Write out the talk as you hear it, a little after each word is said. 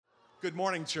Good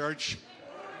morning, church.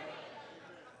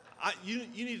 You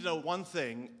need to know one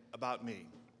thing about me.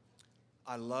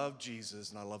 I love Jesus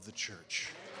and I love the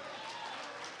church.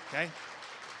 Okay?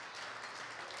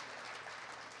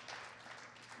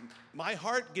 My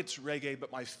heart gets reggae,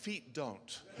 but my feet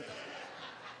don't.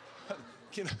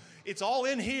 You know, it's all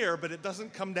in here, but it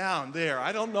doesn't come down there.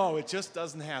 I don't know. It just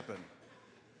doesn't happen.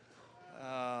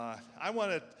 I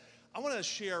want to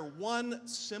share one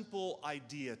simple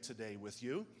idea today with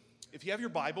you. If you have your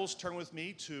Bibles, turn with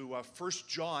me to 1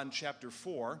 John chapter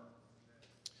 4.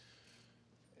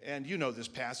 And you know this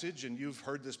passage, and you've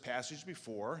heard this passage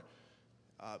before.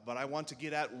 But I want to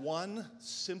get at one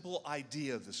simple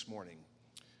idea this morning.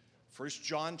 1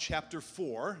 John chapter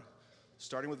 4,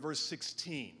 starting with verse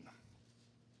 16.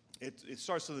 It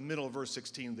starts in the middle of verse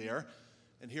 16 there.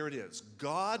 And here it is.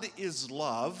 God is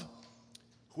love.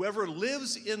 Whoever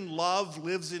lives in love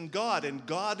lives in God, and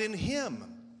God in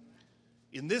him.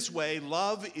 In this way,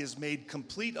 love is made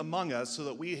complete among us so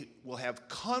that we will have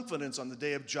confidence on the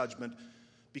day of judgment,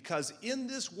 because in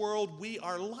this world we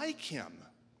are like him.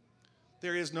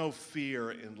 There is no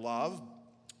fear in love,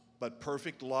 but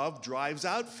perfect love drives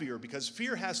out fear, because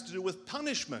fear has to do with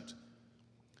punishment.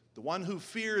 The one who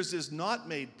fears is not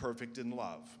made perfect in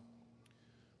love.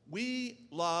 We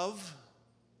love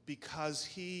because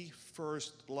he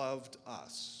first loved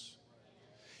us.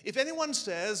 If anyone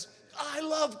says, I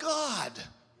love God,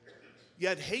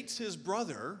 yet hates his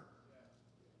brother,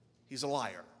 he's a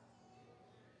liar.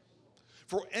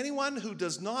 For anyone who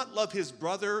does not love his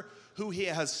brother who he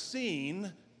has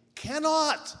seen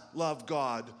cannot love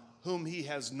God whom he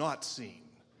has not seen.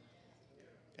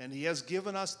 And he has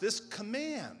given us this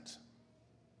command: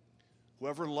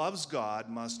 whoever loves God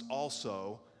must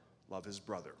also love his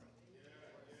brother.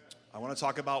 I want to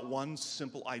talk about one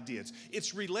simple idea.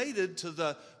 It's related to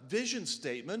the vision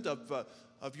statement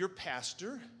of your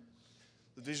pastor,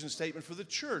 the vision statement for the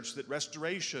church, that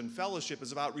restoration, fellowship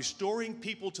is about restoring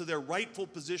people to their rightful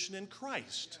position in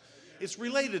Christ. It's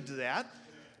related to that.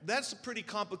 That's a pretty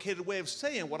complicated way of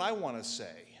saying what I want to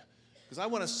say, because I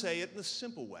want to say it in a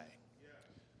simple way.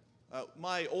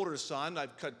 My older son,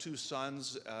 I've got two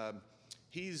sons,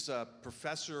 he's a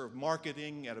professor of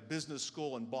marketing at a business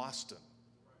school in Boston.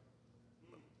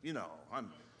 You know,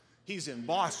 he's in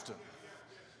Boston.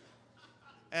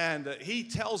 And he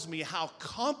tells me how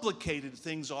complicated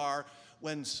things are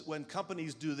when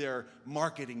companies do their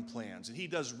marketing plans. And he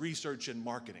does research in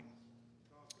marketing.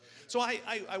 So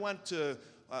I went to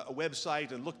a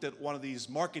website and looked at one of these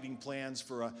marketing plans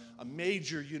for a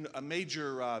major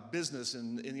business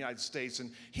in the United States.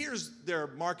 And here's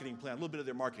their marketing plan, a little bit of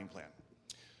their marketing plan.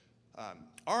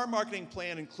 Our marketing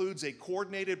plan includes a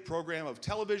coordinated program of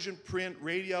television, print,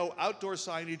 radio, outdoor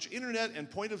signage, internet, and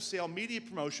point-of-sale media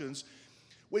promotions,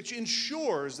 which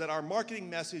ensures that our marketing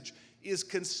message is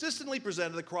consistently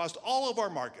presented across all of our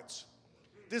markets.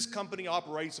 This company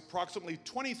operates approximately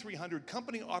 2,300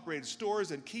 company-operated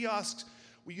stores and kiosks.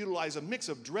 We utilize a mix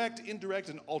of direct, indirect,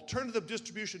 and alternative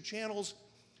distribution channels.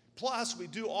 Plus, we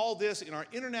do all this in our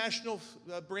international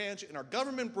branch, in our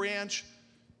government branch,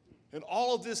 and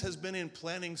all of this has been in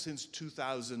planning since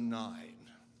 2009.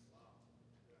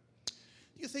 Do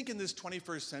you think in this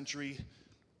 21st century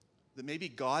that maybe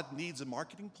God needs a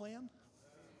marketing plan?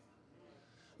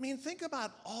 I mean, think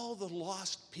about all the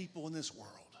lost people in this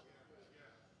world.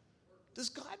 Does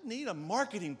God need a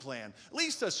marketing plan? At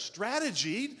least a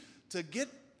strategy to get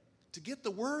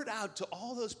the word out to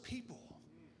all those people?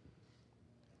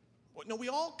 No, we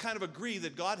all kind of agree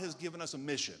that God has given us a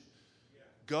mission.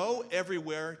 Go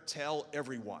everywhere, tell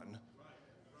everyone.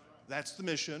 That's the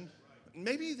mission.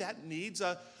 Maybe that needs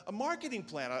a marketing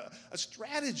plan, a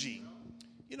strategy.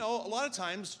 You know, a lot of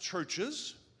times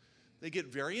churches, they get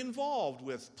very involved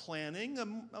with planning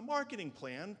a marketing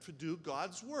plan to do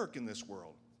God's work in this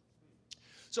world.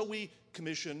 So we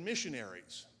commission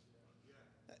missionaries.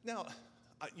 Now,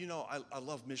 I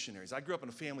love missionaries. I grew up in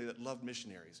a family that loved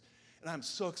missionaries. And I'm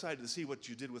so excited to see what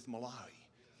you did with Malawi.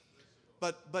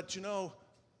 But you know,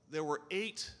 there were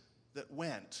 8 that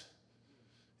went.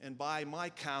 And by my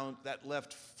count, that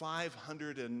left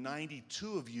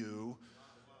 592 of you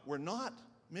were not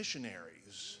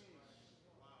missionaries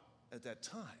at that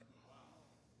time.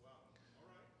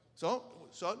 So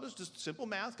it's just simple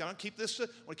math. I want to keep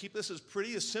this as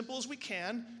pretty, as simple as we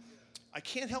can. I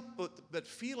can't help but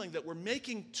feeling that we're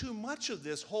making too much of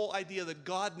this whole idea that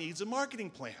God needs a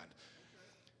marketing plan.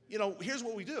 You know, here's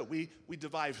what we do. We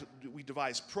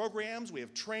devise programs, we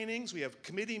have trainings, we have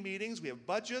committee meetings, we have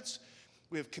budgets,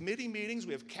 we have committee meetings,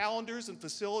 we have calendars and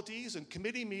facilities and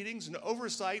committee meetings and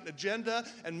oversight and agenda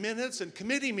and minutes and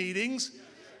committee meetings,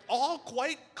 all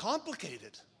quite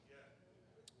complicated.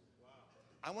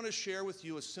 I want to share with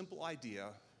you a simple idea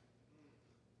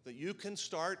that you can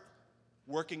start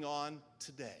working on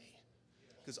today,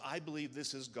 because I believe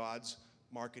this is God's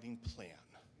marketing plan.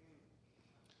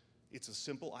 It's a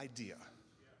simple idea.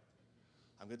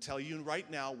 I'm going to tell you right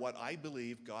now what I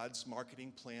believe God's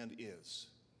marketing plan is.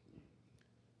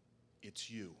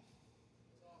 It's you.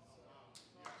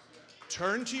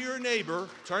 Turn to your neighbor,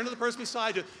 turn to the person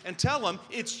beside you, and tell them,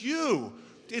 it's you.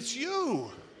 It's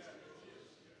you.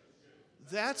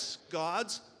 That's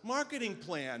God's marketing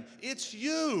plan. It's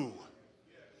you.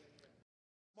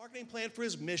 Marketing plan for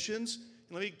his missions.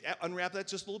 And let me unwrap that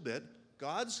just a little bit.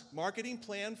 God's marketing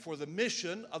plan for the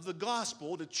mission of the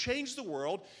gospel to change the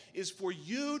world is for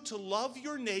you to love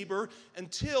your neighbor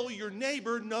until your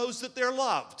neighbor knows that they're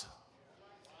loved.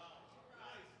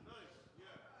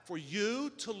 For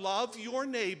you to love your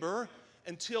neighbor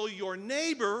until your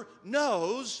neighbor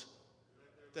knows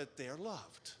that they're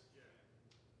loved.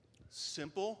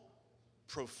 Simple,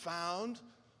 profound,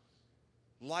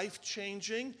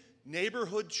 life-changing,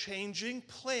 neighborhood-changing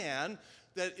plan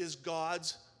that is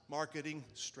God's marketing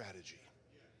strategy.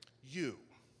 You,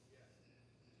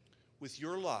 with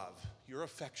your love, your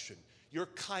affection, your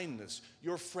kindness,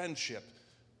 your friendship,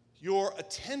 your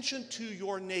attention to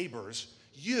your neighbors,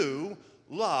 you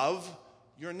love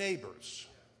your neighbors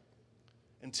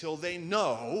until they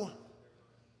know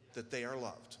that they are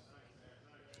loved.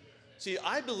 See,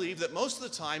 I believe that most of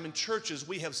the time in churches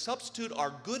we have substituted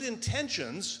our good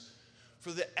intentions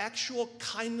for the actual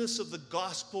kindness of the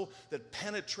gospel that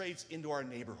penetrates into our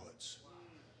neighborhoods,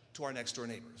 to our next door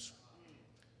neighbors.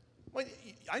 Well,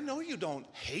 I know you don't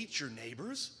hate your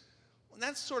neighbors. Well,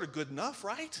 that's sort of good enough,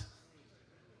 right?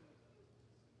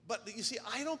 But you see,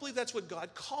 I don't believe that's what God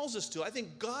calls us to. I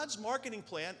think God's marketing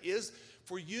plan is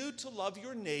for you to love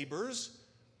your neighbors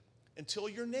until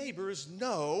your neighbors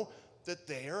know that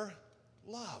they're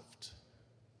loved.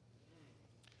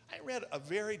 I read a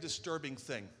very disturbing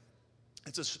thing.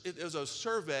 It was a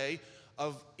survey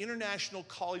of international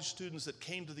college students that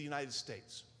came to the United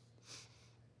States.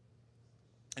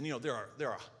 And you know, there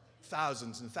are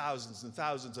thousands and thousands and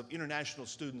thousands of international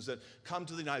students that come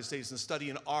to the United States and study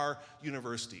in our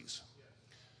universities.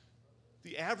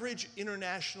 The average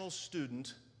international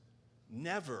student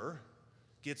never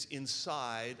gets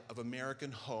inside of an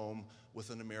American home with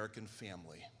an American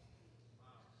family.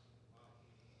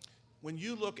 When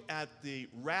you look at the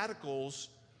radicals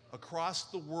across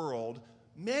the world,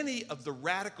 many of the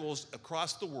radicals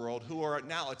across the world who are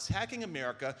now attacking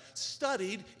America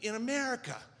studied in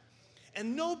America.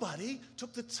 And nobody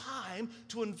took the time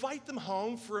to invite them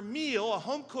home for a meal, a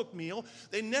home-cooked meal.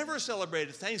 They never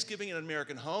celebrated Thanksgiving in an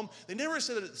American home. They never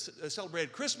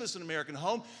celebrated Christmas in an American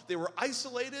home. They were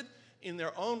isolated in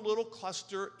their own little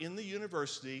cluster in the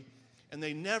university, and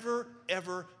they never,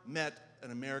 ever met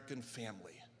an American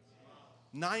family.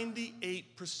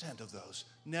 98% of those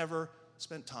never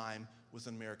spent time with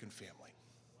an American family.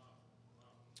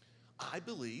 I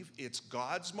believe it's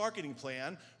God's marketing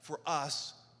plan for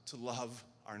us to love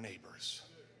our neighbors.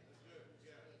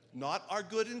 Not our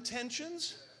good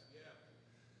intentions.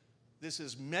 This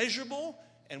is measurable,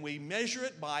 and we measure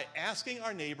it by asking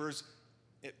our neighbors.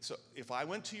 So if I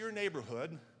went to your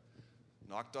neighborhood,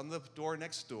 knocked on the door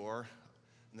next door,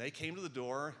 and they came to the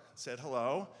door and said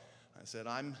hello, I said,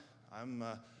 I'm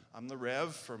the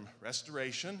Rev from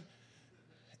Restoration,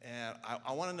 and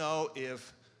I want to know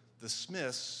if the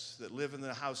Smiths that live in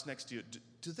the house next to you,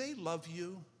 do they love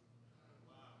you?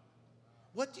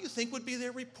 What do you think would be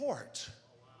their report?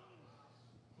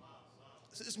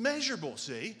 It's measurable,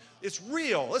 see? It's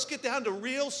real. Let's get down to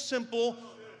real simple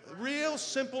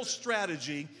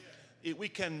strategy. We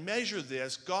can measure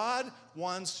this. God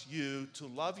wants you to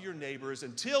love your neighbors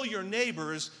until your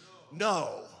neighbors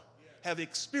know, have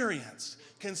experienced,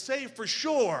 can say for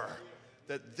sure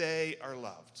that they are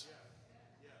loved.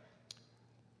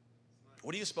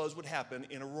 What do you suppose would happen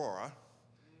in Aurora,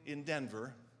 in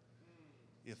Denver,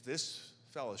 if this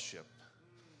fellowship,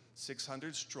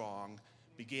 600 strong,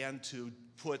 began to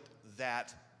put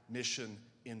that mission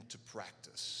into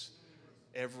practice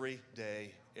every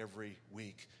day, every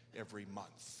week, every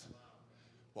month?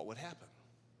 What would happen?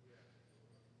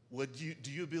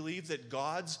 Do you believe that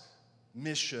God's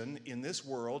mission in this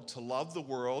world, to love the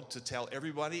world, to tell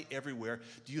everybody everywhere,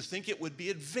 do you think it would be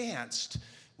advanced?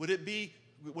 Would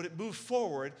it move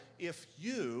forward if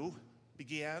you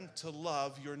began to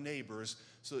love your neighbors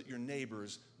so that your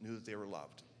neighbors knew that they were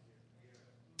loved?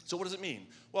 So what does it mean?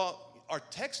 Well, our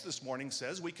text this morning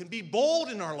says we can be bold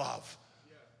in our love.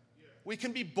 We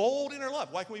can be bold in our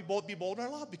love. Why can we be bold in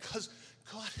our love? Because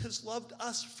God has loved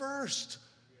us first.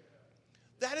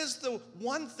 That is the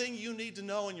one thing you need to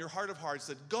know in your heart of hearts,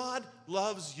 that God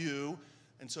loves you,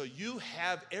 and so you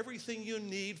have everything you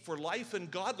need for life and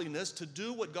godliness to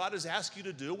do what God has asked you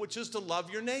to do, which is to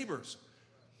love your neighbors.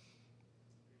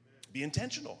 Be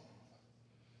intentional.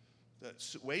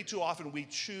 Way too often we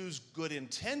choose good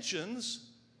intentions,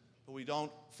 but we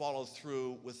don't follow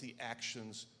through with the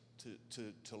actions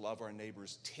to love our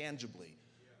neighbors tangibly,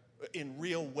 in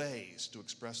real ways to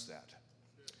express that.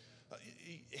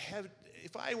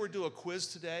 If I were to do a quiz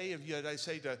today, if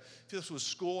this was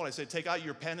school, and I say take out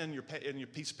your pen and your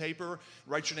piece of paper,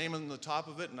 write your name on the top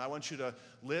of it, and I want you to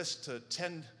list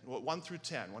 1 through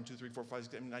 10, 1, 2, 3, 4, 5,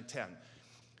 6, 7, 8, 9, 10.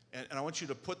 And I want you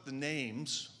to put the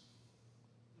names,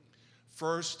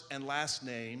 first and last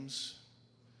names,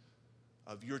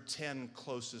 of your 10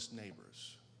 closest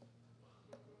neighbors.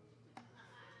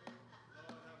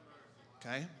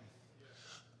 Okay?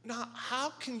 Now,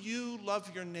 how can you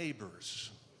love your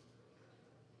neighbors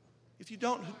if you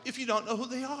don't know who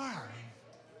they are?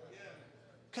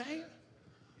 Okay?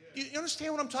 You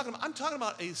understand what I'm talking about? I'm talking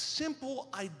about a simple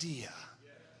idea.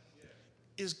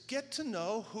 Is get to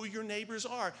know who your neighbors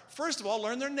are. First of all,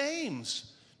 learn their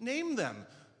names. Name them.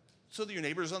 So that your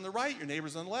neighbors on the right, your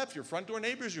neighbors on the left, your front door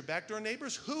neighbors, your back door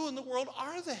neighbors, who in the world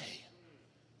are they?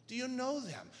 Do you know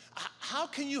them? How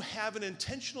can you have an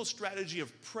intentional strategy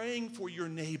of praying for your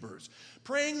neighbors,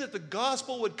 praying that the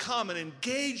gospel would come and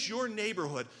engage your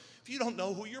neighborhood if you don't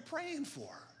know who you're praying for?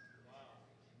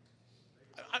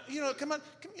 Come on.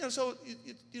 So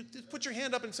you put your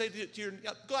hand up and say to your,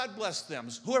 God bless them,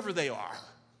 whoever they are.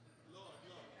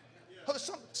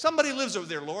 Somebody lives over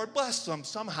there, Lord, bless them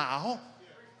somehow.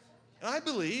 And I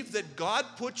believe that God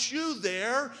put you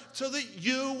there so that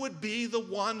you would be the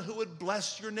one who would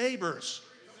bless your neighbors.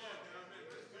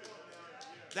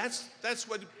 That's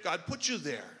what God put you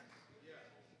there.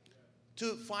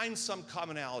 To find some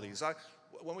commonalities.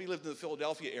 When we lived in the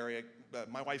Philadelphia area,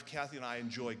 my wife Kathy and I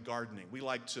enjoy gardening. We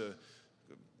like to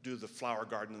do the flower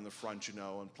garden in the front,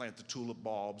 and plant the tulip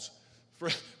bulbs.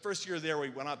 First year there,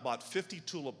 we went out and bought 50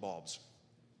 tulip bulbs.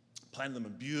 Planted them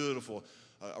in beautiful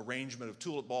arrangement of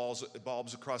tulip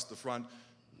bulbs across the front.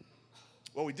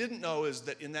 What we didn't know is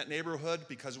that in that neighborhood,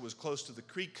 because it was close to the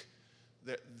creek,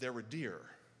 there were deer.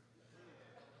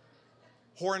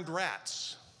 Horned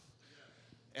rats.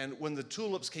 And when the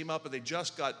tulips came up and they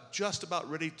just got just about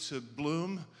ready to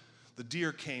bloom, the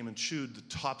deer came and chewed the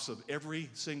tops of every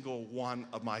single one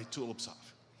of my tulips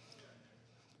off.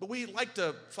 But we like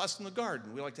to fuss in the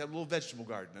garden. We like to have a little vegetable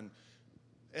garden.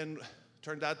 And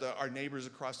turned out that our neighbors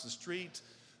across the street,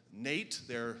 Nate,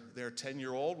 their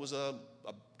 10-year-old, was a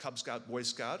Cub Scout, Boy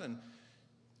Scout, and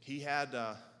he had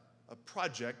a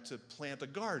project to plant a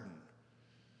garden.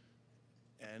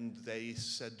 And they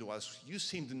said to us, you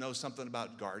seem to know something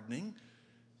about gardening.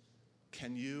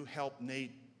 Can you help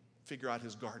Nate figure out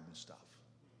his garden stuff?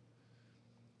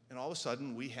 And all of a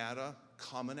sudden, we had a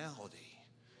commonality.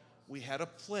 We had a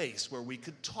place where we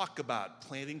could talk about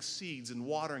planting seeds and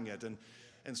watering it.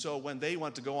 And so when they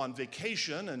went to go on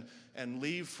vacation and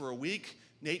leave for a week,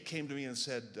 Nate came to me and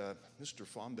said, Mr.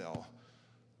 Fombell,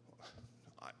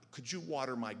 could you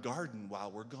water my garden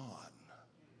while we're gone?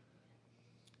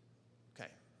 Okay,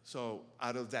 so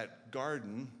out of that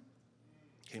garden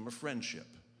came a friendship.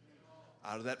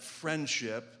 Out of that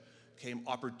friendship came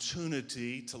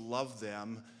opportunity to love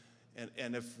them.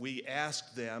 And if we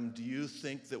asked them, do you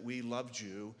think that we loved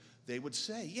you? They would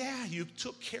say, yeah, you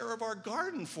took care of our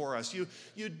garden for us.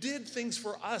 You did things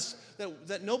for us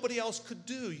that nobody else could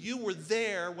do. You were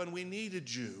there when we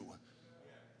needed you.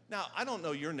 Now, I don't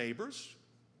know your neighbors,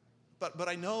 but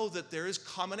I know that there is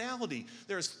commonality.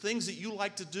 There's things that you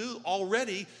like to do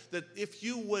already that if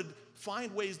you would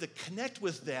find ways to connect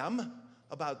with them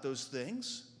about those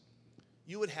things,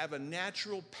 you would have a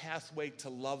natural pathway to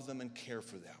love them and care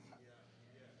for them.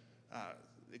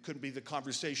 It could be the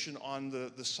conversation on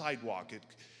the sidewalk.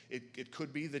 It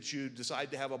could be that you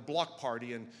decide to have a block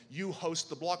party and you host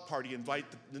the block party, invite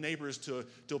the neighbors to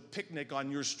a picnic on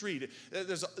your street.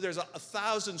 There's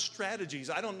 1,000 strategies.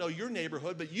 I don't know your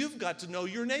neighborhood, but you've got to know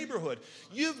your neighborhood.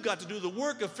 You've got to do the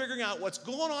work of figuring out what's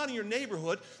going on in your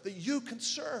neighborhood that you can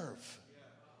serve,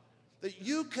 that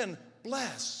you can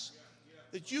bless,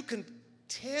 that you can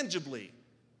tangibly,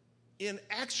 in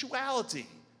actuality,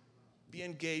 be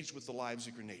engaged with the lives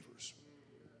of your neighbors.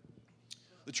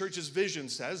 The church's vision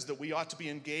says that we ought to be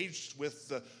engaged with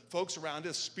the folks around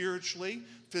us spiritually,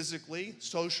 physically,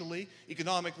 socially,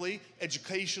 economically,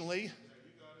 educationally.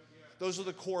 Those are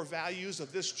the core values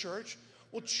of this church.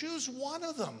 Well, choose one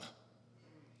of them.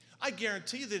 I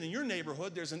guarantee that in your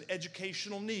neighborhood there's an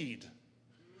educational need.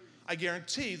 I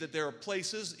guarantee that there are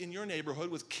places in your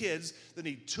neighborhood with kids that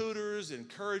need tutors,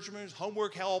 encouragement,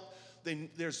 homework help.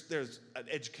 There's an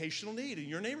educational need in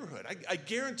your neighborhood. I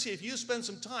guarantee if you spend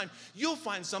some time, you'll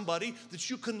find somebody that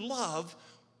you can love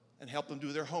and help them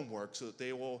do their homework so that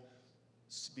they will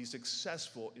be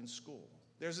successful in school.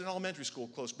 There's an elementary school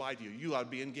close by to you. You ought to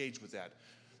be engaged with that.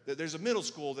 There's a middle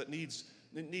school that needs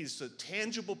a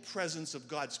tangible presence of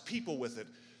God's people with it.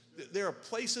 There are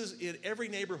places in every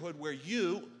neighborhood where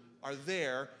you are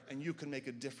there and you can make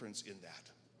a difference in that.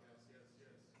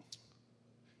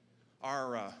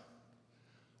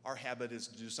 Our habit is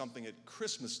to do something at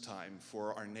Christmas time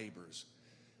for our neighbors.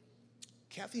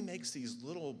 Kathy makes these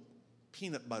little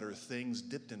peanut butter things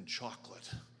dipped in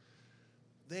chocolate.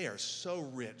 They are so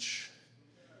rich.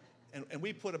 And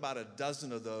we put about a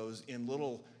dozen of those in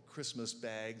little Christmas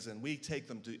bags, and we take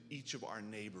them to each of our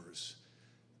neighbors.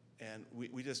 And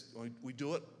we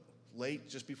do it late,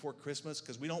 just before Christmas,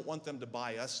 because we don't want them to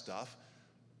buy us stuff.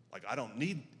 Like, I don't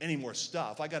need any more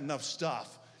stuff. I got enough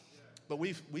stuff. But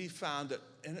we found that,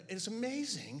 and it's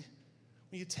amazing,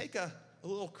 when you take a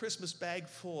little Christmas bag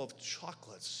full of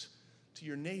chocolates to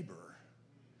your neighbor,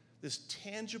 this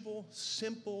tangible,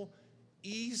 simple,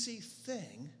 easy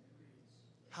thing,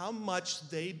 how much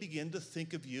they begin to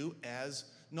think of you as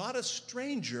not a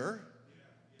stranger,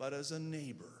 but as a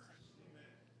neighbor.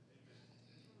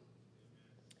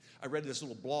 I read this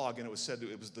little blog, and it was said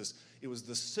it was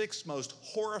the 6 most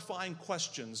horrifying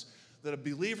questions that a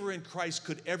believer in Christ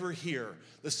could ever hear.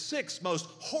 The 6 most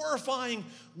horrifying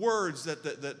words that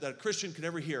a Christian could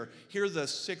ever hear. Here are the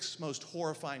 6 most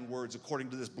horrifying words according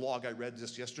to this blog I read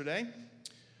just yesterday.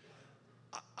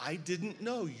 I didn't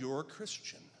know you're a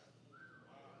Christian.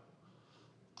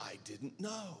 I didn't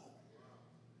know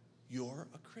you're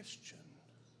a Christian.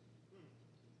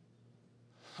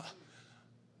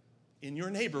 In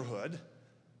your neighborhood,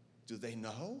 do they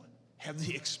know? Have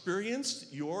they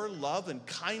experienced your love and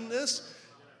kindness?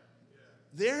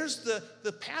 There's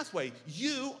the pathway.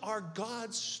 You are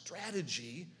God's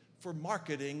strategy for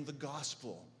marketing the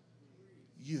gospel.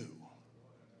 You.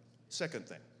 Second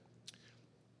thing.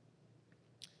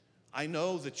 I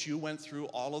know that you went through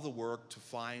all of the work to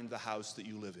find the house that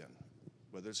you live in,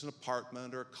 whether it's an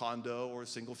apartment or a condo or a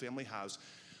single-family house.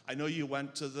 I know you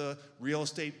went to the real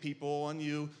estate people and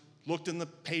you looked in the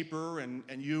paper and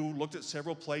you looked at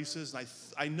several places. And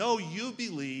I know you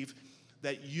believe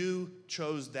that you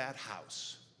chose that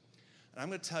house. And I'm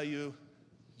going to tell you,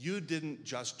 you didn't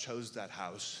just choose that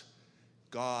house.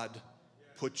 God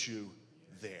put you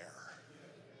there.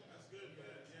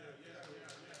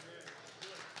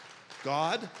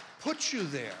 God put you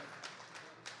there.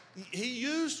 He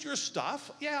used your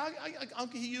stuff. Yeah,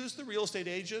 he used the real estate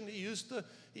agent. He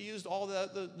used all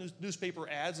the newspaper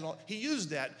ads and all. He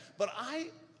used that. But I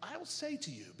will say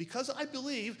to you, because I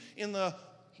believe in the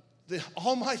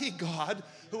Almighty God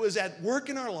who is at work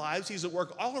in our lives, He's at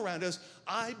work all around us,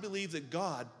 I believe that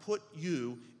God put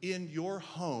you in your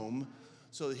home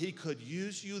so that He could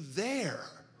use you there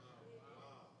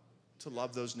to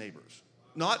love those neighbors.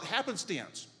 Not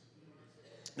happenstance.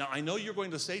 Now, I know you're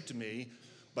going to say to me,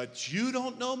 but you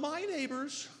don't know my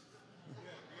neighbors.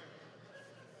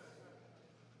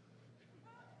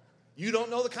 You don't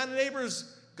know the kind of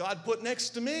neighbors God put next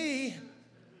to me.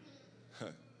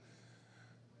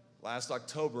 Last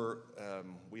October,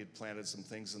 we had planted some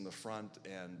things in the front,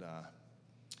 and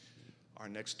our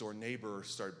next door neighbor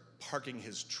started parking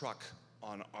his truck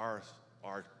on our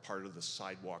part of the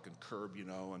sidewalk and curb,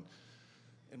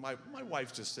 and my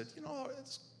wife just said,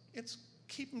 it's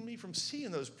keeping me from seeing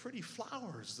those pretty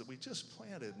flowers that we just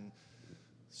planted. And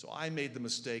so I made the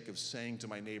mistake of saying to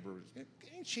my neighbor,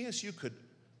 any chance you could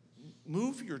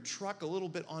move your truck a little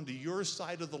bit onto your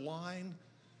side of the line?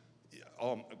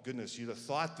 Oh, my goodness, you'd have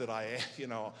thought that I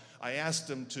asked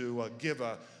him to give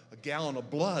a gallon of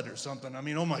blood or something. I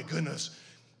mean, oh my goodness.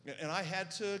 And I had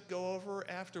to go over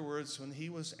afterwards when he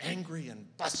was angry and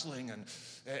bustling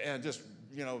and just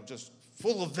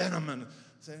full of venom and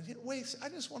saying, wait, I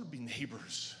just want to be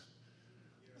neighbors.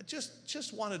 I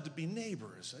just wanted to be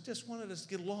neighbors. I just wanted us to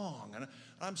get along. And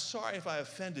I'm sorry if I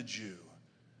offended you.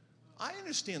 I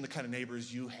understand the kind of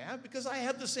neighbors you have because I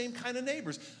have the same kind of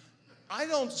neighbors. I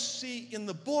don't see in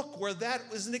the book where that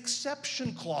was an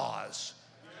exception clause.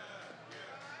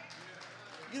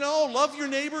 Love your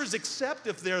neighbors except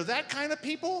if they're that kind of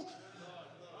people.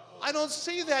 I don't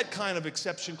see that kind of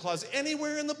exception clause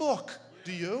anywhere in the book.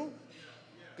 Do you?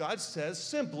 God says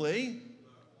simply,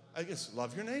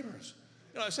 love your neighbors.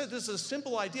 I said this is a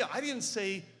simple idea. I didn't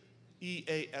say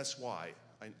E-A-S-Y.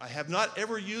 I have not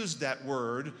ever used that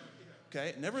word,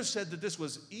 okay? Never said that this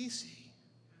was easy.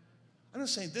 I'm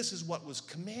just saying this is what was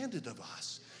commanded of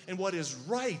us. and what is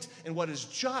right and what is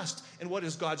just and what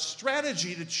is God's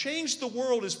strategy to change the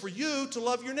world is for you to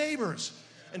love your neighbors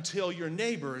until your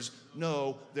neighbors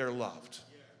know they're loved.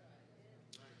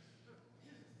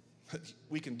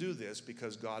 We can do this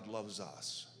because God loves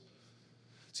us.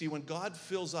 See, when God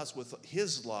fills us with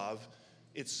his love,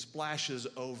 it splashes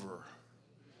over.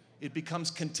 It becomes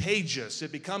contagious.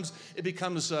 It becomes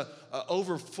a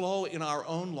overflow in our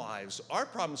own lives. Our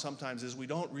problem sometimes is we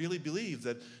don't really believe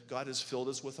that God has filled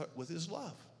us with his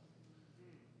love.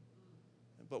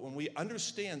 But when we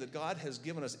understand that God has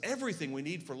given us everything we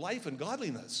need for life and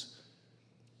godliness,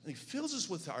 and he fills us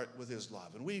with his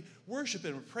love, and we worship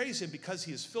him and praise him because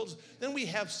he has filled us, then we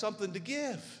have something to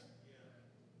give.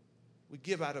 We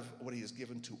give out of what he has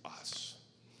given to us.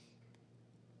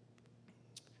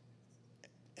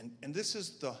 And this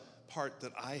is the part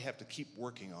that I have to keep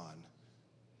working on.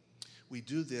 We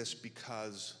do this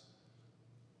because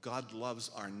God loves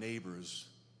our neighbors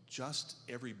just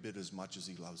every bit as much as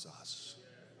he loves us.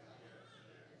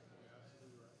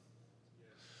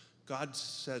 God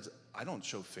says, I don't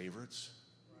show favorites.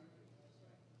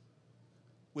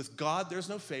 With God, there's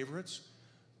no favorites.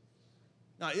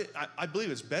 Now, I believe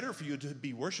it's better for you to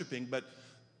be worshiping, but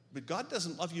God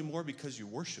doesn't love you more because you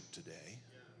worship today.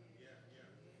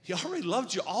 He already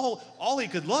loved you all he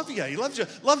could love you. He loves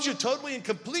you totally and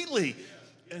completely.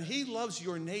 And he loves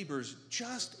your neighbors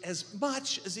just as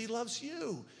much as he loves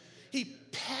you. He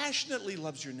passionately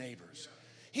loves your neighbors.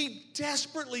 He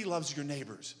desperately loves your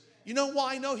neighbors. You know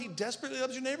why I know he desperately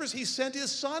loves your neighbors? He sent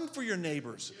his son for your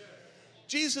neighbors.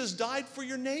 Jesus died for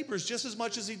your neighbors just as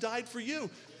much as he died for you.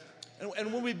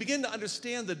 And when we begin to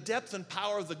understand the depth and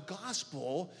power of the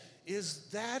gospel, is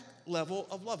that level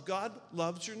of love. God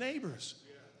loves your neighbors.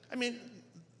 I mean,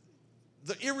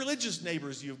 the irreligious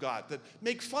neighbors you've got that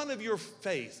make fun of your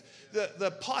faith,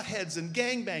 the potheads and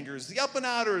gangbangers, the up and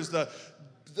outers,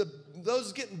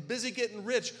 those busy getting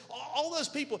rich, all those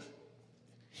people,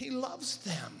 he loves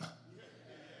them.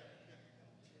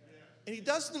 And he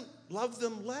doesn't love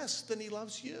them less than he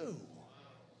loves you.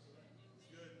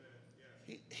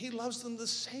 He loves them the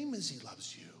same as he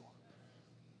loves you.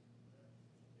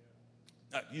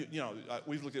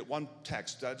 We've looked at one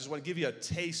text. I just want to give you a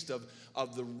taste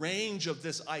of the range of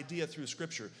this idea through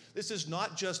Scripture. This is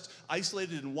not just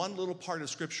isolated in one little part of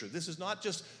Scripture. This is not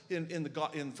just in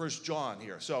 1 John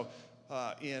here. So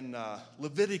in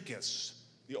Leviticus,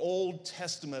 the Old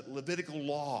Testament Levitical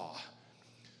law,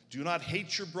 do not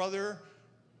hate your brother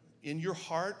in your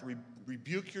heart.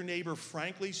 Rebuke your neighbor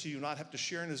frankly so you do not have to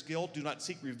share in his guilt. Do not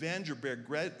seek revenge or bear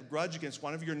grudge against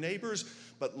one of your neighbors,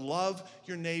 but love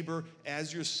your neighbor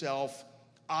as yourself.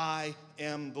 I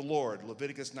am the Lord.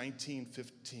 Leviticus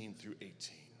 19:15 through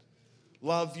 18.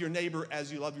 Love your neighbor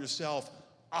as you love yourself.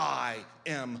 I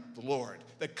am the Lord.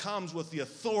 That comes with the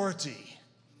authority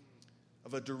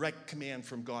of a direct command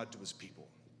from God to his people.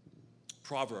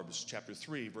 Proverbs chapter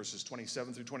 3, verses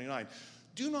 27 through 29.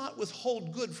 Do not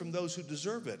withhold good from those who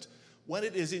deserve it when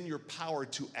it is in your power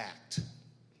to act.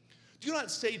 Do not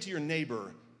say to your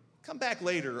neighbor, come back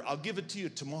later, I'll give it to you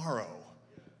tomorrow,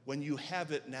 when you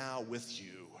have it now with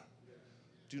you.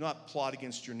 Do not plot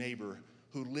against your neighbor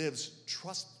who lives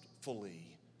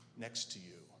trustfully next to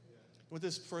you. What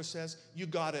this verse says, you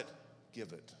got it,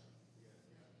 give it.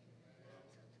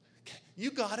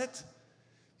 You got it.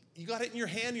 You got it in your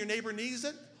hand, your neighbor needs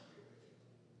it,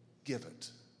 give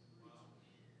it.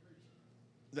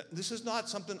 This is not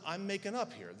something I'm making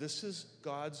up here. This is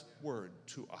God's word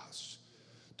to us.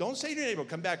 Don't say to your neighbor,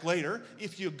 come back later.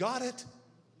 If you got it,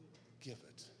 give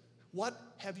it. What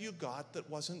have you got that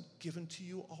wasn't given to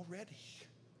you already?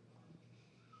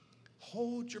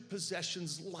 Hold your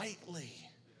possessions lightly.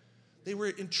 They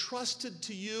were entrusted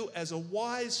to you as a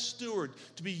wise steward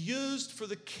to be used for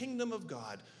the kingdom of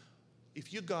God.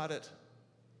 If you got it,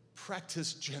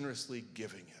 practice generously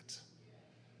giving it.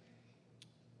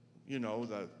 You know,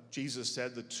 Jesus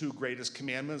said the two greatest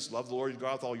commandments, love the Lord your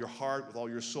God with all your heart, with all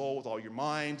your soul, with all your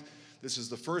mind. This is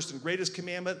the first and greatest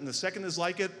commandment, and the second is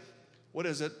like it. What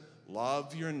is it?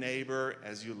 Love your neighbor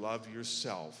as you love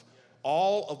yourself.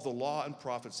 All of the law and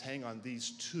prophets hang on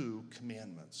these two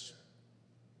commandments.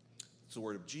 It's the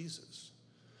word of Jesus.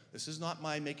 This is not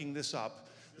my making this up.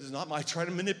 This is not my trying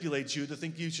to manipulate you to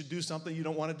think you should do something you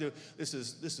don't want to do. This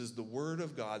is the word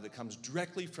of God that comes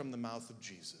directly from the mouth of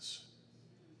Jesus.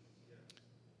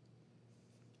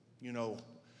 You know,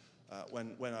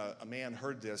 when a man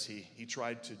heard this, he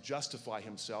tried to justify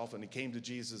himself, and he came to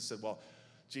Jesus and said, well,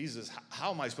 Jesus,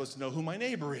 how am I supposed to know who my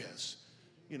neighbor is?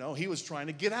 You know, he was trying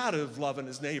to get out of loving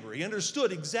his neighbor. He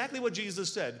understood exactly what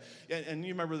Jesus said. And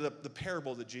you remember the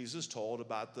parable that Jesus told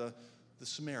about the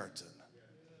Samaritan.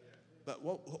 But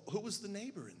who was the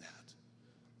neighbor in that?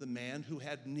 The man who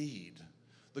had need.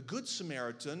 The Good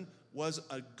Samaritan was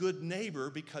a good neighbor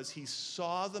because he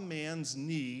saw the man's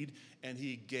need and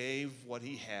he gave what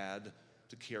he had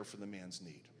to care for the man's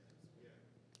need.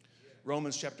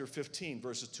 Romans chapter 15,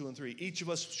 verses 2 and 3. Each of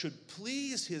us should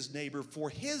please his neighbor for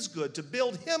his good, to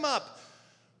build him up.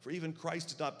 For even Christ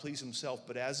did not please himself,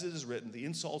 but as it is written, the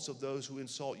insults of those who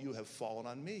insult you have fallen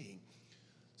on me.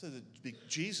 So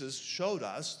Jesus showed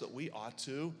us that we ought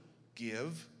to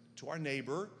give to our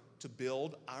neighbor to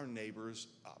build our neighbors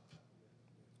up.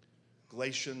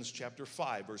 Galatians chapter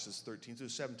 5, verses 13 through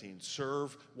 17.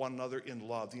 Serve one another in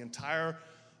love. The entire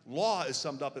law is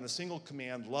summed up in a single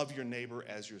command: love your neighbor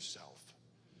as yourself.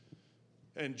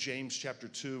 And James chapter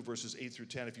 2, verses 8 through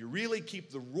 10. If you really keep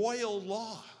the royal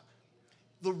law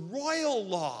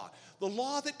the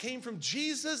law that came from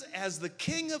Jesus as the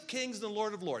King of Kings and the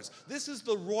Lord of Lords. This is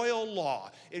the royal law.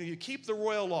 And if you keep the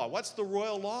royal law, what's the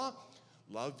royal law?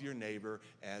 Love your neighbor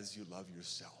as you love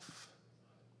yourself.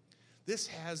 This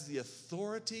has the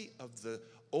authority of the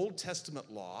Old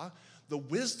Testament law, the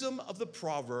wisdom of the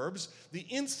Proverbs, the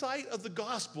insight of the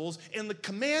Gospels, and the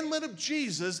commandment of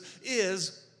Jesus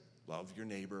is love your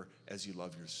neighbor as you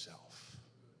love yourself.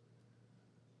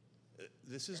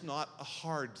 This is not a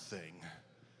hard thing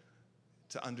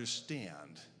to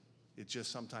understand. It's just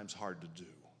sometimes hard to do.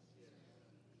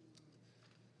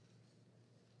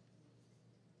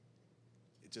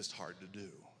 It's just hard to do.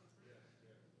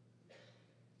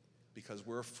 Because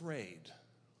we're afraid.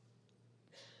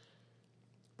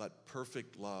 But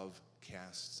perfect love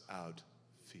casts out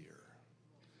fear.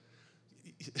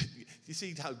 You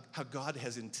see how God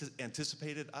has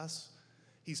anticipated us?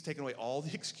 He's taken away all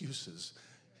the excuses.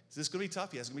 Is this going to be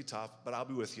tough? Yeah, it's going to be tough, but I'll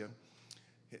be with you.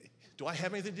 Do I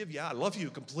have anything to give? Yeah, I love you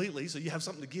completely, so you have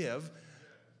something to give.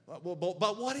 But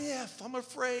what if? I'm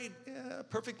afraid. Yeah,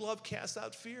 perfect love casts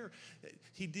out fear.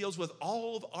 He deals with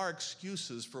all of our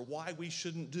excuses for why we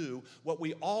shouldn't do what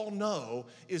we all know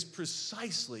is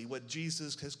precisely what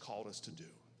Jesus has called us to do.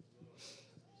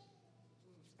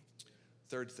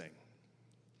 Third thing.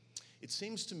 It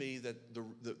seems to me that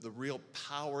the real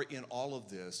power in all of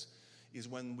this is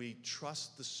when we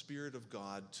trust the Spirit of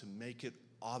God to make it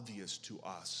obvious to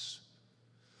us.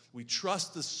 We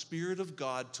trust the Spirit of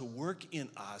God to work in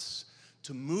us,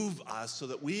 to move us so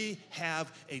that we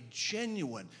have a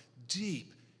genuine,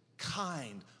 deep,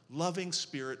 kind, loving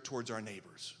spirit towards our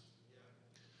neighbors.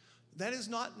 That is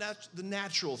not the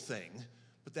natural thing,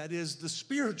 but that is the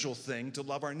spiritual thing to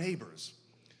love our neighbors.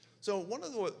 So one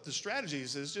of the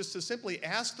strategies is just to simply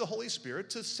ask the Holy Spirit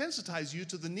to sensitize you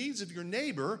to the needs of your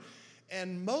neighbor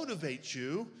and motivate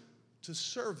you to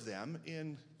serve them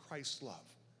in Christ's love.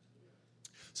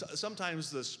 So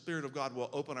sometimes the Spirit of God will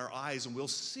open our eyes and we'll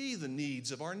see the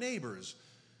needs of our neighbors.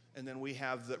 And then we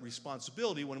have the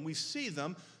responsibility when we see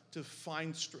them to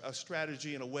find a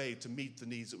strategy and a way to meet the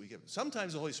needs that we give.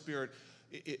 Sometimes the Holy Spirit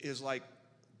is like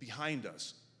behind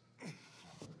us.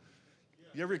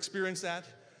 You ever experienced that?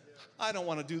 I don't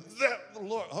want to do that,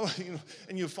 Lord. Oh,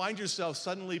 and you find yourself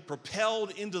suddenly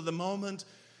propelled into the moment,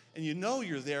 and you know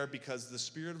you're there because the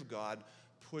Spirit of God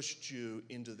pushed you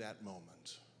into that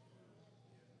moment.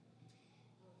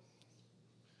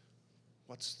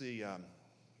 What's the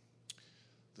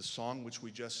song which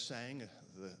we just sang?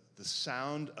 The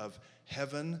sound of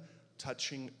heaven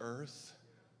touching earth.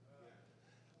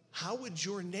 How would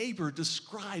your neighbor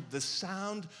describe the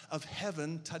sound of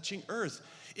heaven touching earth?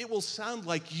 It will sound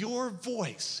like your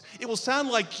voice. It will sound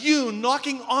like you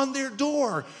knocking on their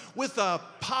door with a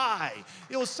pie.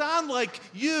 It will sound like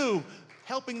you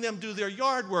helping them do their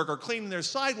yard work or cleaning their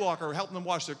sidewalk or helping them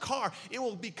wash their car. It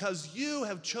will because you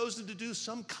have chosen to do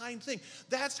some kind thing.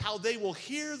 That's how they will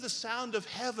hear the sound of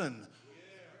heaven.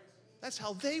 That's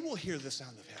how they will hear the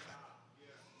sound of heaven.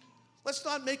 Let's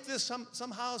not make this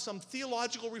somehow some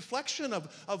theological reflection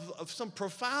of some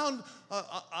profound,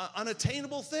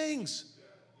 unattainable things.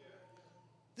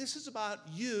 This is about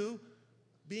you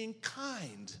being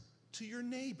kind to your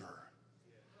neighbor.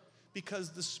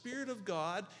 Because the Spirit of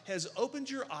God has opened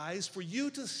your eyes for you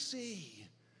to see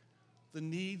the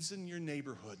needs in your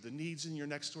neighborhood, the needs in your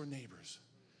next door neighbors.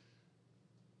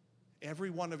 Every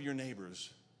one of your neighbors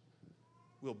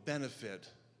will benefit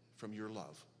from your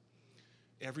love.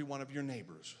 Every one of your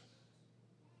neighbors.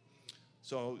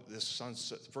 So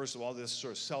first of all, this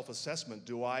sort of self-assessment.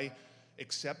 Do I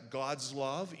accept God's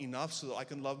love enough so that I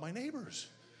can love my neighbors?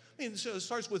 I mean, so it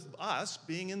starts with us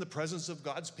being in the presence of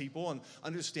God's people and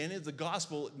understanding that the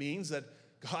gospel. It means that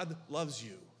God loves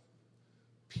you,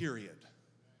 period.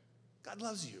 God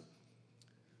loves you.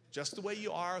 Just the way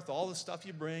you are, with all the stuff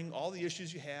you bring, all the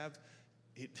issues you have,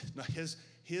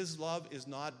 His love is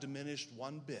not diminished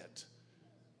one bit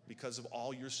because of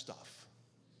all your stuff.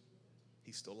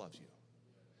 He still loves you.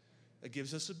 It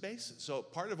gives us a basis. So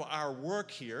part of our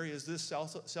work here is this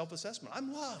self-assessment.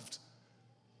 I'm loved.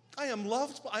 I am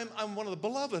loved. I'm one of the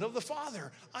beloved of the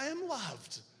Father. I am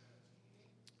loved.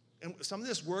 And some of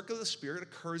this work of the Spirit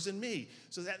occurs in me.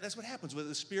 So that's what happens. When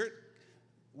the Spirit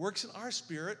works in our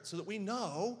spirit so that we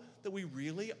know that we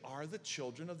really are the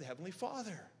children of the Heavenly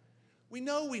Father. We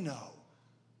know.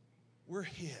 We're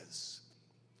His.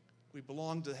 We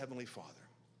belong to the Heavenly Father.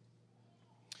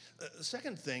 The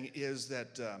second thing is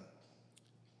that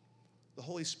the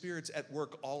Holy Spirit's at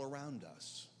work all around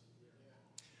us.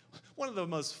 One of the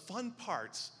most fun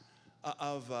parts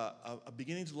of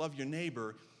beginning to love your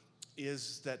neighbor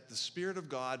is that the Spirit of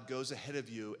God goes ahead of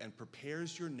you and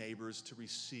prepares your neighbors to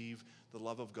receive the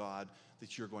love of God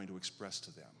that you're going to express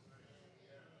to them.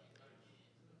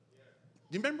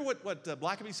 Do you remember what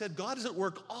Blackaby said? God is at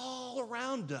work all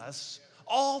around us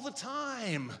all the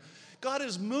time. God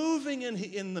is moving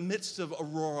in the midst of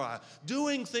Aurora,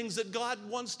 doing things that God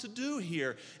wants to do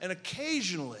here. And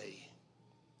occasionally,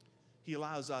 He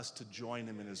allows us to join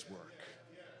Him in His work.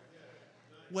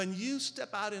 When you step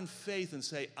out in faith and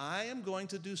say, I am going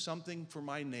to do something for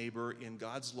my neighbor in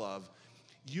God's love,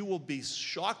 you will be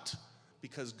shocked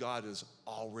because God has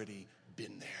already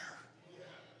been there.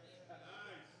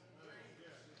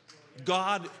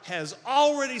 God has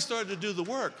already started to do the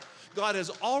work. God has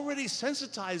already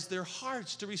sensitized their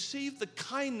hearts to receive the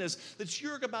kindness that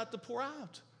you're about to pour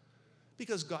out.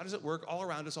 Because God is at work all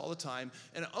around us all the time,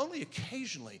 and only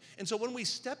occasionally. And so when we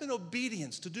step in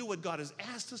obedience to do what God has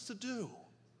asked us to do,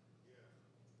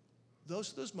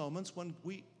 those are those moments when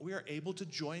we are able to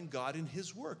join God in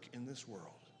His work in this world.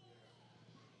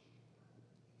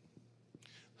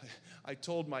 I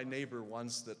told my neighbor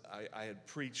once that I had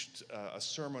preached a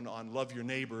sermon on love your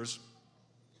neighbors.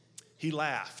 He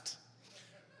laughed.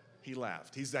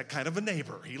 He's that kind of a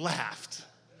neighbor. He laughed.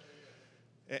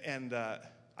 And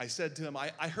I said to him,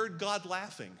 I heard God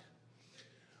laughing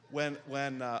when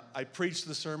I preached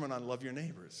the sermon on love your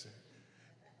neighbors.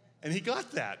 And he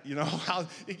got that, how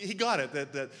he got it,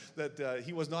 that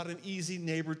he was not an easy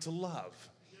neighbor to love.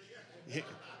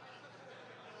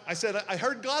 I said, I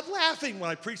heard God laughing when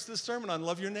I preached this sermon on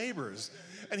love your neighbors.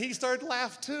 And he started to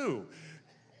laugh too.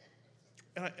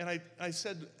 And I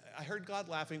said, I heard God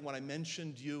laughing when I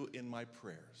mentioned you in my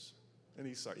prayers. And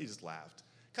he just laughed.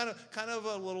 Kind of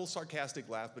a little sarcastic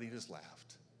laugh, but he just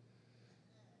laughed.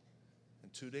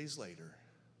 And 2 days later,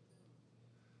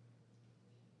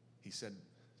 he said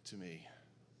to me,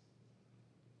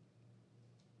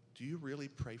 do you really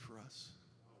pray for us?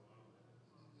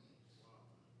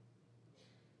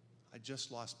 I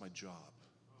just lost my job.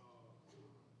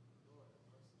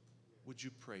 Would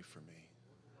you pray for me?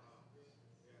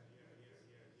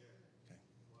 Okay.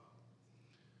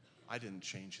 I didn't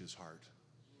change his heart.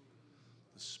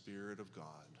 The Spirit of God.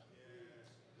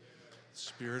 The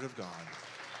Spirit of God.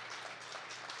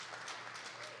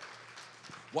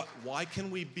 Why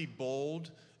can we be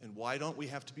bold and why don't we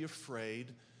have to be afraid?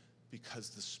 Because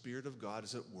the Spirit of God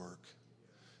is at work.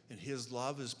 And His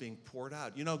love is being poured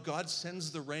out. God sends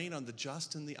the rain on the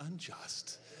just and the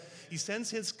unjust. He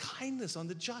sends His kindness on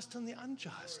the just and the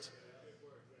unjust.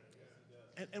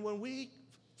 And when we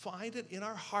find it in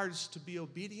our hearts to be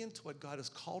obedient to what God has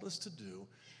called us to do,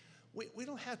 we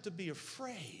don't have to be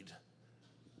afraid.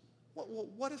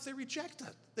 What if they reject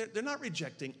it? They're not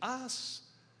rejecting us.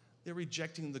 They're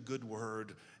rejecting the good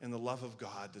word and the love of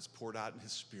God that's poured out in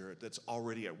His Spirit that's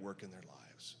already at work in their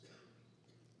lives.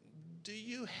 Do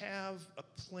you have a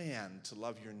plan to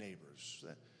love your neighbors?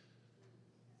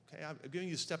 Okay, I'm giving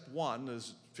you step one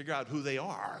is figure out who they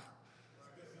are.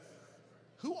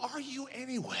 Who are you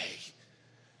anyway?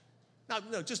 Now,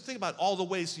 just think about all the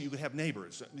ways that you could have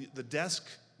neighbors. The desk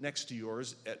next to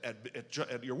yours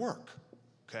at your work,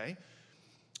 okay?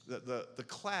 The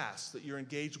class that you're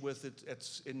engaged with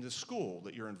in the school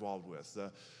that you're involved with,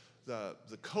 the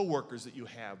coworkers that you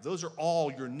have, those are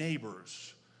all your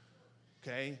neighbors.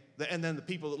 Okay? And then the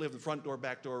people that live in the front door,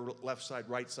 back door, left side,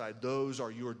 right side, those are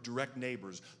your direct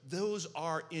neighbors. Those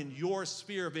are in your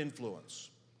sphere of influence.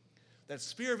 That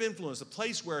sphere of influence, the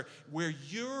place where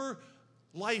your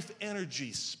life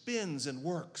energy spins and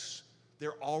works,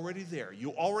 they're already there.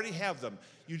 You already have them.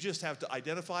 You just have to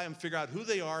identify them, figure out who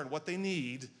they are and what they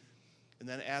need, and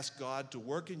then ask God to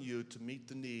work in you to meet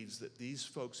the needs that these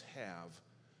folks have.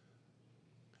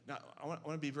 Now, I want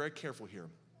to be very careful here.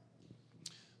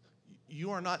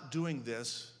 You are not doing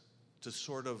this to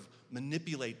sort of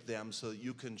manipulate them so that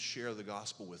you can share the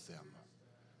gospel with them.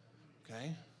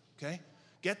 Okay?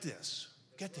 Get this.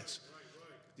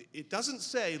 It doesn't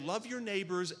say love your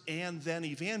neighbors and then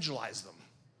evangelize them.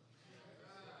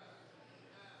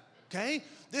 Okay?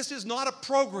 This is not a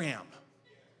program.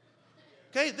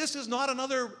 Okay? This is not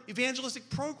another evangelistic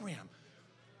program.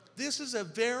 This is a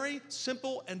very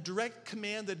simple and direct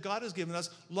command that God has given us.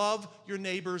 Love your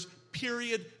neighbors,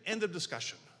 period, end of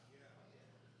discussion.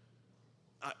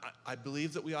 I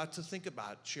believe that we ought to think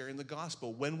about sharing the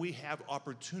gospel when we have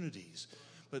opportunities.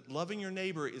 But loving your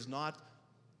neighbor is not,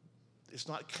 it's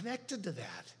not connected to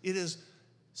that. It is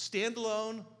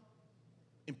standalone,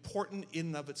 important in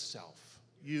and of itself.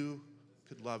 You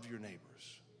could love your neighbors.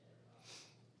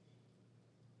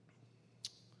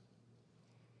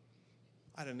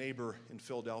 I had a neighbor in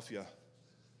Philadelphia.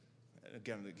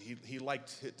 Again, he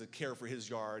liked to care for his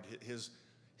yard.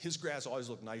 His grass always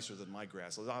looked nicer than my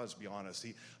grass. Let's be honest.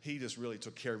 He just really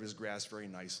took care of his grass very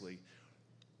nicely.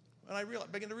 And I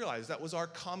began to realize that was our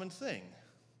common thing.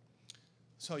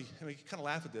 So you kind of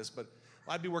laugh at this, but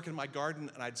I'd be working in my garden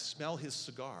and I'd smell his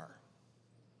cigar.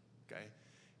 Okay?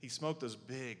 He smoked those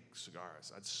big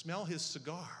cigars. I'd smell his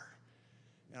cigar.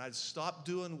 And I'd stop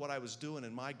doing what I was doing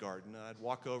in my garden and I'd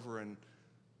walk over and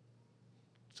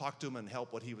talk to him and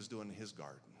help what he was doing in his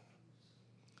garden.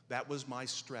 That was my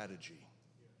strategy.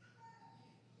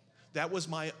 That was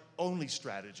my only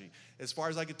strategy. As far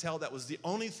as I could tell, that was the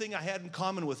only thing I had in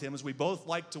common with him, is we both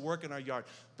liked to work in our yard.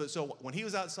 But so when he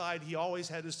was outside, he always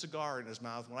had his cigar in his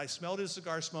mouth. When I smelled his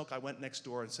cigar smoke, I went next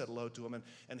door and said hello to him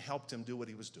and helped him do what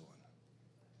he was doing.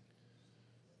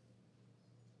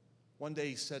 One day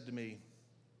he said to me,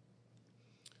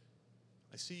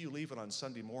 I see you leaving on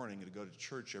Sunday morning to go to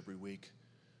church every week.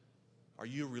 Are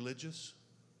you religious?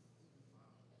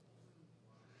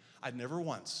 I'd never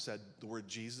once said the word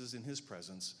Jesus in his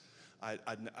presence. I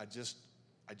just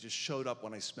showed up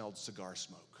when I smelled cigar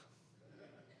smoke.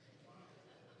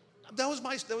 That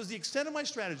was the extent of my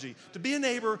strategy. To be a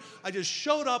neighbor, I just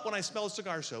showed up when I smelled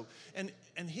cigar smoke. And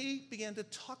he began to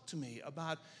talk to me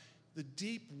about the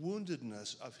deep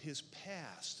woundedness of his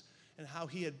past and how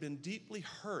he had been deeply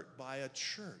hurt by a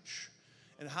church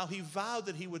and how he vowed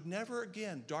that he would never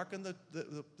again darken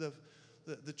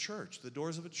the church, the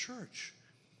doors of a church.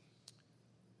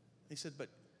 He said, but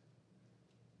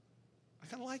I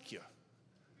kind of like you.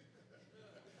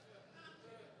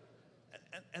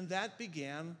 And that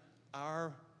began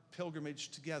our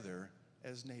pilgrimage together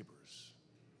as neighbors.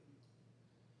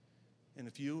 And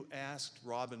if you asked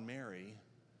Rob and Mary,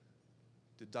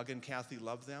 did Doug and Kathy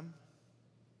love them?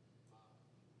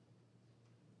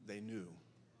 They knew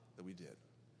that we did.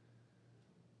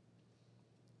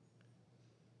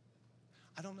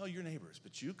 I don't know your neighbors,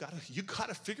 but you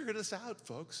gotta figure this out,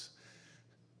 folks.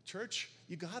 Church,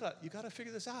 you gotta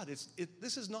figure this out.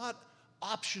 This is not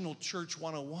optional church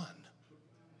 101.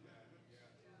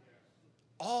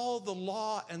 All the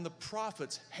law and the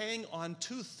prophets hang on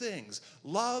two things: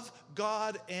 love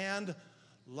God and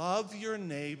love your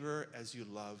neighbor as you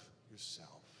love yourself.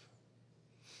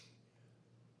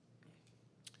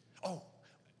 Oh,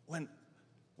 when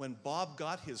Bob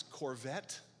got his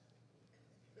Corvette,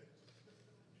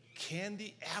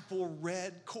 candy apple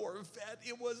red Corvette,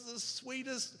 it was the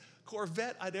sweetest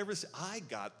Corvette I'd ever seen. I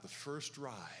got the first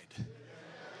ride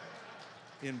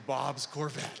in Bob's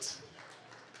Corvette.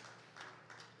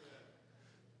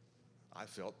 I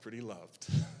felt pretty loved.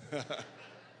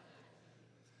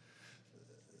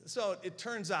 So it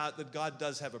turns out that God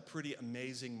does have a pretty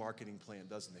amazing marketing plan,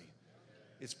 doesn't he?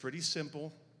 It's pretty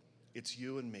simple. It's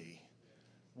you and me.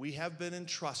 We have been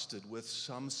entrusted with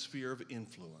some sphere of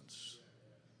influence.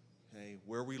 Okay,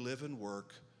 where we live and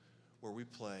work, where we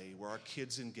play, where our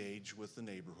kids engage with the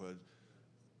neighborhood.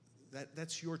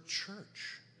 That's your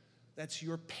church. That's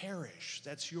your parish.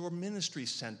 That's your ministry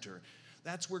center.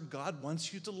 That's where God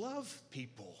wants you to love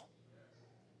people.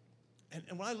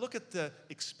 And when I look at the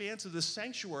expanse of this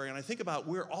sanctuary and I think about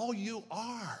where all you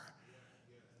are,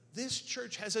 this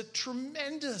church has a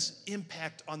tremendous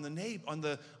impact on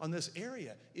on this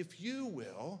area. If you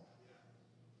will,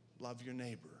 love your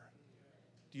neighbor.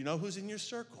 Do you know who's in your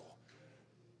circle?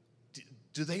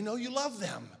 Do they know you love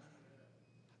them?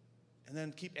 And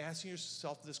then keep asking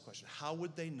yourself this question: how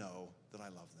would they know that I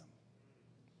love them?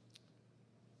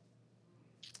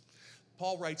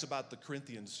 Paul writes about the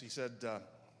Corinthians. He said,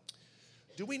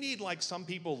 do we need, like some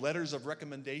people, letters of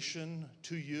recommendation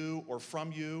to you or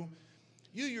from you?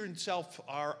 You yourself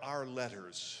are our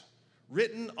letters,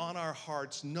 written on our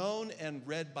hearts, known and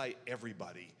read by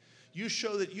everybody. You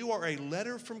show that you are a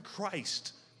letter from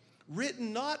Christ,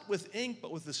 written not with ink,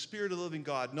 but with the Spirit of the living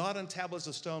God, not on tablets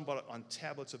of stone, but on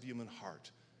tablets of human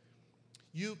heart.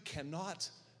 You cannot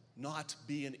not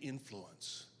be an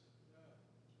influence.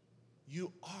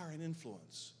 You are an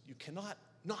influence. You cannot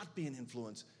not be an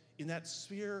influence in that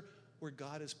sphere where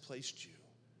God has placed you.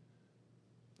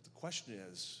 But the question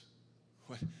is,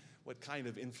 what kind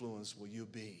of influence will you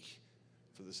be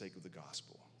for the sake of the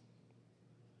gospel?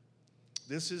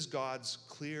 This is God's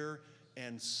clear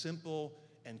and simple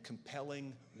and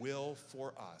compelling will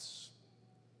for us.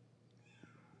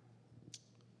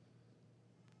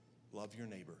 Love your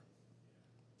neighbor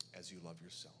as you love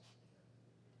yourself.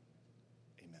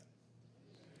 Amen.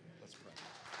 Let's pray.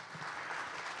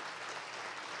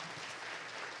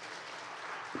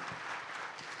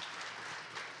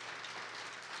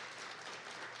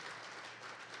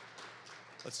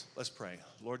 Let's pray.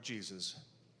 Lord Jesus,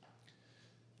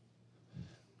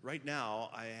 right now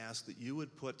I ask that you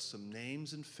would put some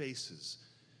names and faces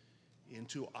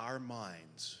into our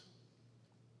minds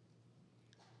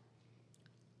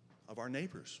of our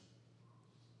neighbors.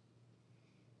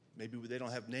 Maybe they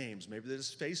don't have names. Maybe they're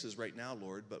just faces right now,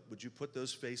 Lord, but would you put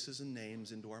those faces and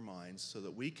names into our minds so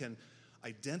that we can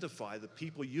identify the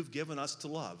people you've given us to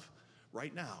love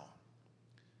right now?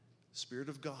 Spirit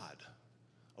of God,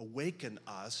 awaken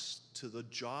us to the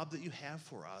job that you have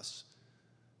for us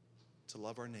to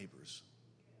love our neighbors.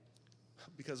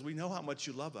 Because we know how much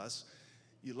you love us.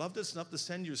 You loved us enough to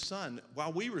send your son.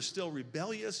 While we were still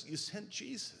rebellious, you sent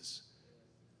Jesus.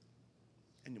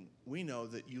 And we know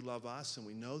that you love us, and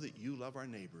we know that you love our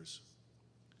neighbors.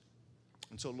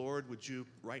 And so, Lord, would you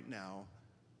right now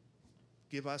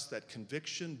give us that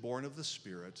conviction born of the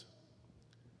Spirit,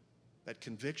 that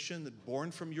conviction that born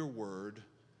from your word,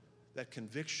 that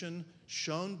conviction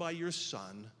shown by your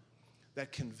Son,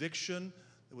 that conviction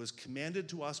that was commanded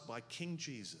to us by King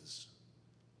Jesus.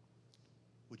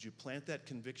 Would you plant that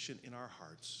conviction in our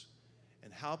hearts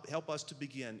and help us to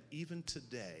begin, even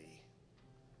today,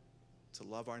 to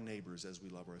love our neighbors as we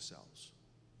love ourselves,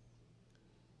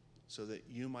 so that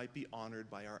you might be honored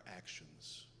by our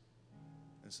actions,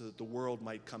 and so that the world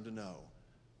might come to know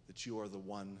that you are the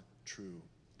one true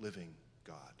living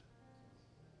God.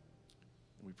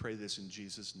 And we pray this in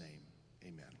Jesus' name.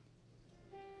 Amen.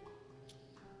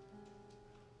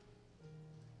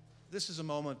 This is a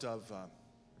moment of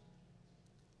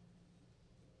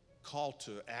call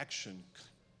to action,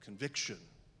 conviction.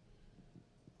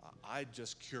 I'm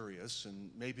just curious,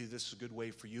 and maybe this is a good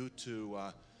way for you to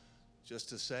just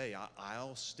to say,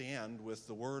 I'll stand with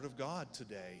the Word of God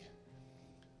today.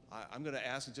 I'm going to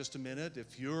ask in just a minute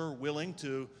if you're willing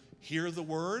to hear the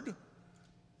Word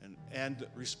and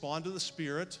respond to the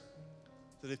Spirit,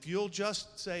 that if you'll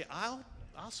just say, I'll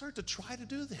start to try to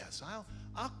do this.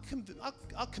 I'll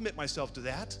commit myself to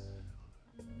that.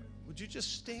 Would you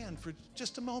just stand for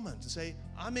just a moment and say,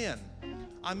 I'm in.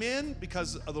 I'm in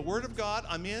because of the Word of God.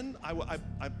 I'm in.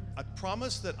 I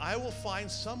promise that I will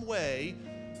find some way,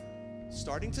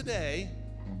 starting today,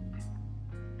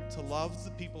 to love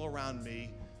the people around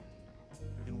me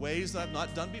in ways that I've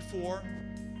not done before,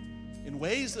 in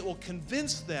ways that will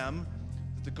convince them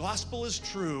that the gospel is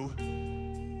true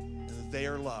and that they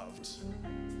are loved.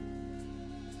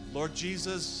 Lord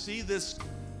Jesus, see this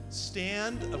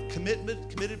stand of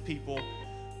committed people.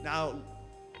 Now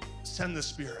send the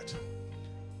Spirit.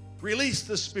 Release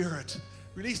the Spirit.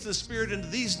 Release the Spirit into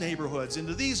these neighborhoods,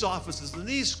 into these offices, into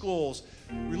these schools.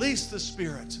 Release the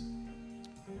Spirit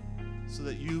so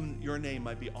that your name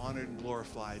might be honored and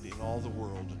glorified in all the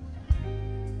world.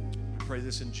 We pray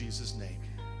this in Jesus' name.